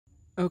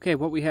Okay,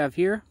 what we have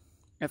here,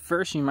 at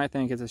first you might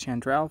think it's a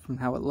chanterelle from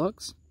how it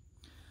looks,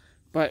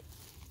 but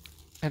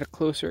at a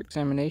closer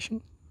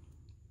examination,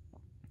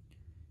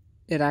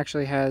 it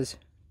actually has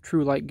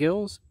true light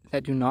gills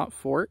that do not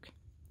fork,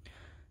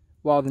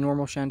 while the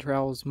normal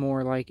chanterelle is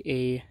more like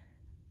a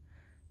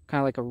kind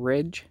of like a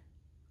ridge,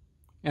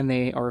 and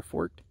they are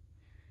forked.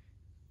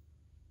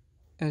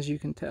 As you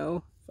can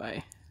tell, if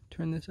I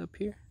turn this up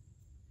here,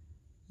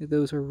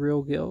 those are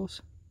real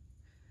gills.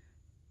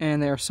 And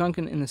they are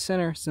sunken in the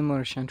center,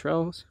 similar to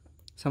chanterelles.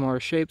 Similar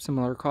shape,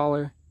 similar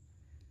color.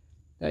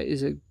 That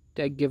is a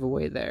dead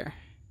giveaway there.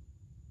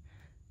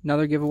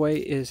 Another giveaway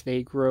is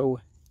they grow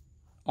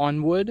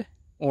on wood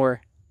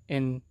or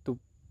in the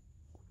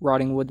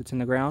rotting wood that's in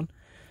the ground.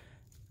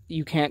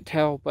 You can't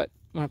tell, but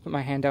when I put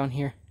my hand down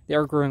here, they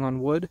are growing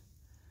on wood.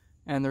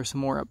 And there's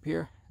some more up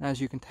here. And as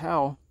you can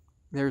tell,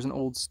 there's an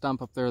old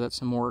stump up there that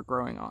some more are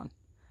growing on.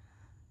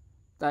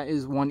 That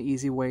is one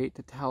easy way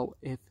to tell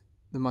if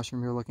the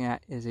mushroom you're looking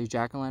at is a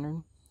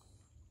jack-o'-lantern.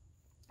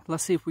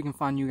 Let's see if we can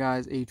find you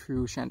guys a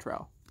true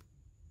chanterelle.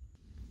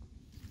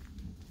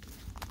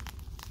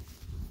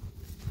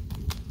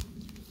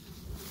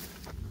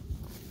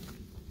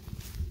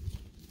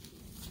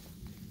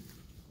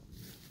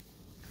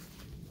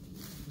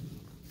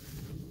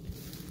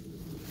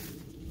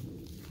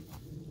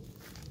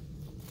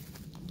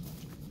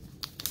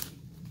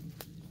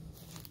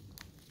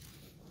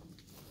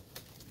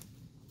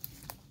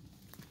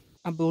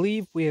 I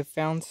believe we have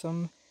found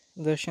some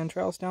of the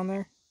chanterelles down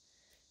there.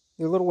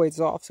 They're a little ways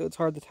off, so it's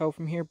hard to tell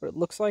from here, but it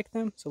looks like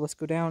them. So let's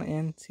go down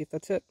and see if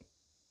that's it.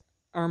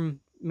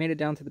 Made it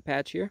down to the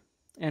patch here,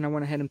 and I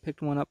went ahead and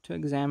picked one up to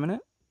examine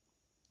it.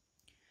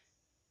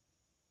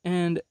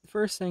 And the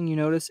first thing you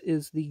notice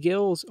is the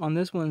gills on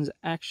this one's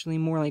actually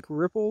more like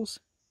ripples,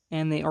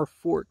 and they are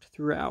forked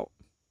throughout.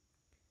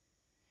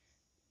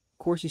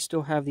 Of course, you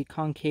still have the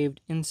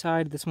concaved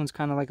inside. This one's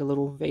kind of like a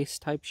little vase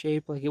type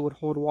shape, like it would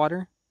hold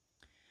water.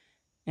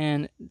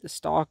 And the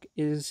stalk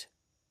is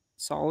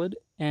solid.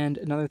 And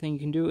another thing you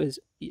can do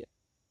is,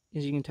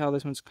 as you can tell,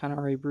 this one's kind of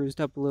already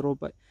bruised up a little,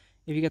 but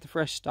if you get the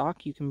fresh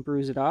stalk, you can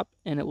bruise it up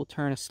and it will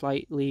turn a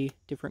slightly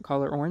different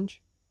color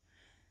orange.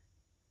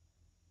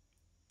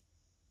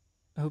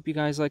 I hope you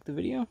guys like the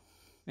video,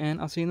 and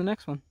I'll see you in the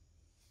next one.